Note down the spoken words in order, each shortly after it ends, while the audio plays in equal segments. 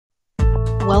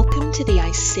Welcome to the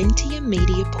Isentia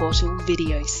Mediaportal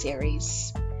video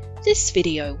series. This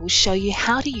video will show you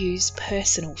how to use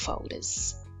personal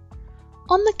folders.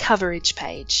 On the coverage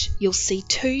page, you'll see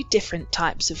two different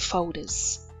types of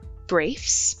folders: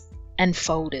 briefs and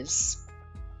folders.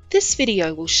 This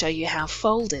video will show you how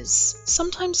folders,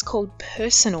 sometimes called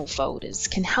personal folders,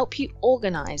 can help you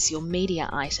organize your media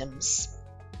items.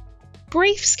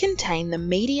 Briefs contain the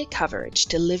media coverage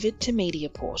delivered to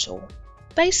Mediaportal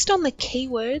based on the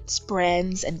keywords,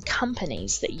 brands, and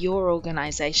companies that your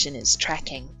organization is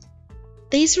tracking.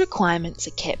 These requirements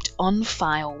are kept on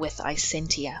file with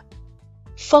Isentia.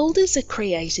 Folders are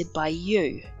created by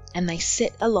you and they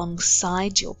sit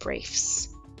alongside your briefs.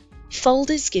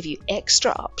 Folders give you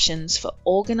extra options for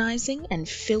organizing and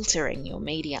filtering your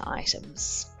media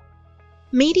items.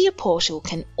 Mediaportal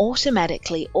can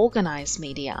automatically organize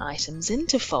media items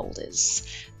into folders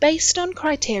based on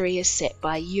criteria set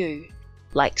by you,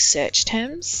 like search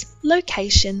terms,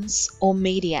 locations, or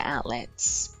media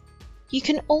outlets. You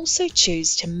can also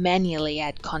choose to manually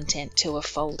add content to a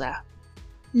folder.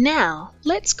 Now,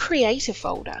 let's create a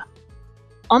folder.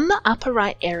 On the upper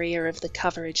right area of the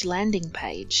coverage landing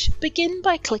page, begin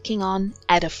by clicking on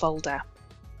Add a Folder.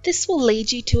 This will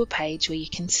lead you to a page where you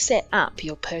can set up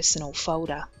your personal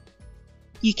folder.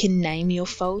 You can name your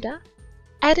folder,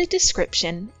 add a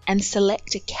description, and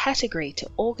select a category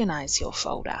to organize your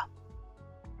folder.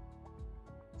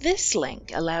 This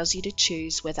link allows you to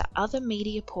choose whether other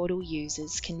Mediaportal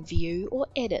users can view or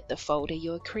edit the folder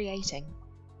you're creating.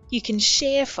 You can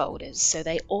share folders so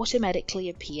they automatically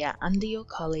appear under your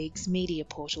colleagues'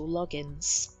 Mediaportal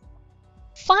logins.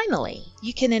 Finally,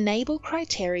 you can enable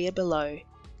criteria below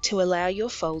to allow your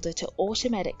folder to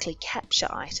automatically capture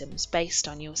items based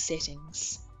on your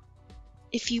settings.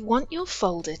 If you want your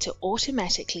folder to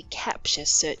automatically capture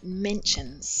certain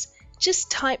mentions,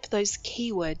 just type those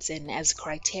keywords in as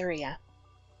criteria.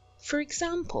 For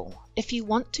example, if you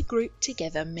want to group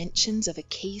together mentions of a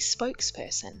key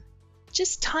spokesperson,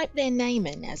 just type their name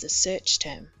in as a search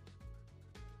term.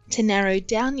 To narrow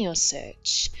down your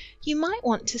search, you might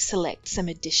want to select some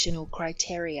additional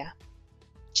criteria.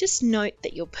 Just note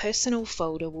that your personal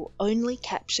folder will only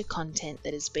capture content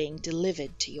that is being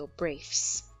delivered to your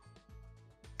briefs.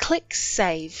 Click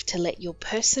Save to let your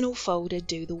personal folder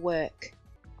do the work.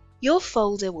 Your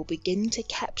folder will begin to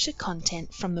capture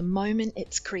content from the moment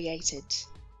it's created.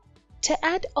 To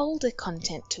add older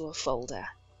content to a folder,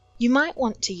 you might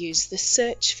want to use the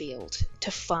search field to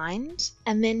find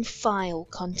and then file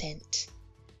content.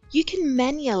 You can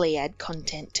manually add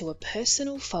content to a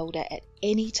personal folder at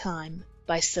any time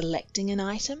by selecting an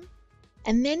item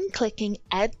and then clicking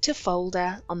Add to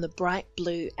Folder on the bright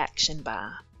blue action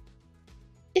bar.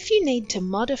 If you need to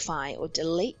modify or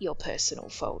delete your personal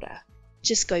folder,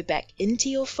 just go back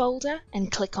into your folder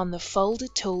and click on the Folder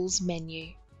Tools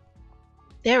menu.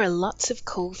 There are lots of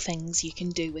cool things you can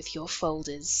do with your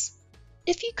folders.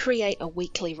 If you create a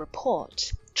weekly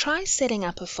report, try setting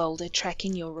up a folder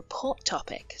tracking your report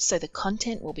topic so the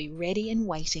content will be ready and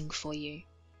waiting for you.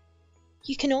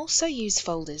 You can also use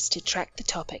folders to track the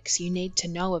topics you need to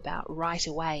know about right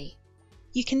away.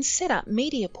 You can set up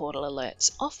Mediaportal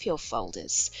alerts off your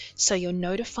folders so you're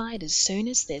notified as soon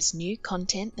as there's new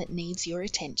content that needs your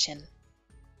attention.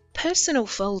 Personal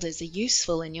folders are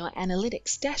useful in your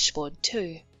analytics dashboard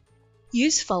too.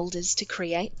 Use folders to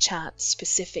create charts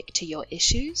specific to your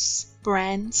issues,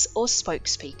 brands, or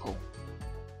spokespeople.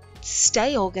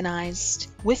 Stay organized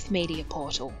with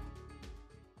Mediaportal.